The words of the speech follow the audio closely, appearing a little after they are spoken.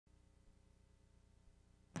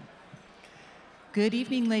Good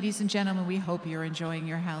evening, ladies and gentlemen. We hope you're enjoying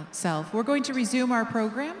yourself. We're going to resume our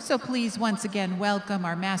program, so please once again welcome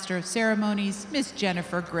our Master of Ceremonies, Miss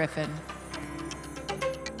Jennifer Griffin.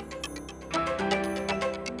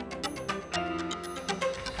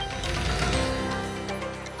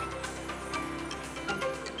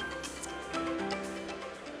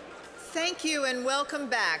 Thank you and welcome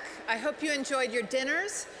back. I hope you enjoyed your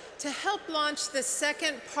dinners. To help launch the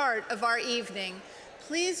second part of our evening,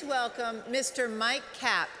 please welcome Mr. Mike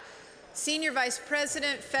Kapp, Senior Vice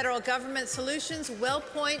President, Federal Government Solutions,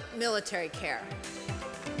 WellPoint Military Care.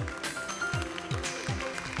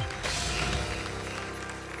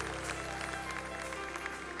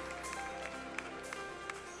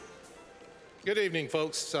 Good evening,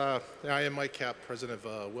 folks. I am Mike Kapp, President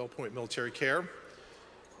of WellPoint Military Care.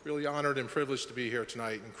 Really honored and privileged to be here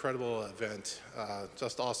tonight. Incredible event,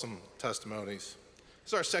 just awesome testimonies.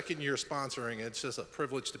 It's our second year sponsoring. It's just a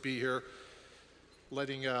privilege to be here.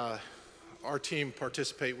 Letting our team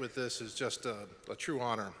participate with this is just a true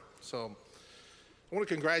honor. So I want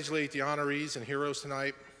to congratulate the honorees and heroes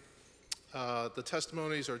tonight. The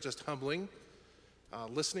testimonies are just humbling.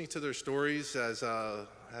 Listening to their stories as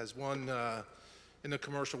one in the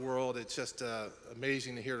commercial world, it's just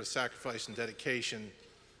amazing to hear the sacrifice and dedication,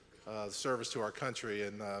 the service to our country.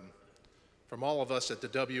 And from all of us at the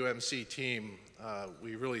WMC team,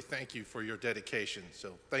 we really thank you for your dedication.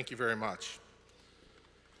 So thank you very much.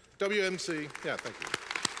 WMC, yeah, thank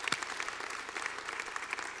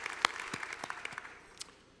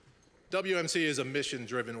you. WMC is a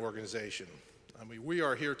mission-driven organization. I mean, we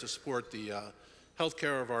are here to support the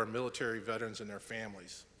healthcare of our military veterans and their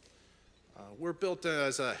families. We're built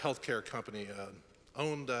as a healthcare company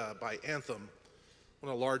owned by Anthem,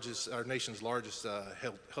 one of our nation's largest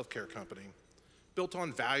healthcare company, built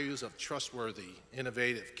on values of trustworthy,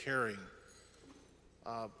 innovative, caring.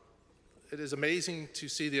 It is amazing to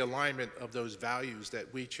see the alignment of those values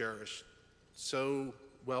that we cherish so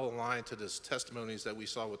well aligned to the testimonies that we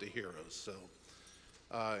saw with the heroes. So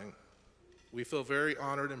we feel very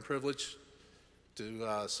honored and privileged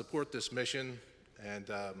to support this mission, and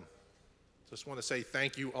just want to say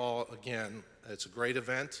thank you all again. It's a great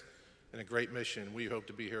event and a great mission. We hope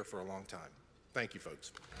to be here for a long time. Thank you,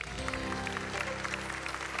 folks.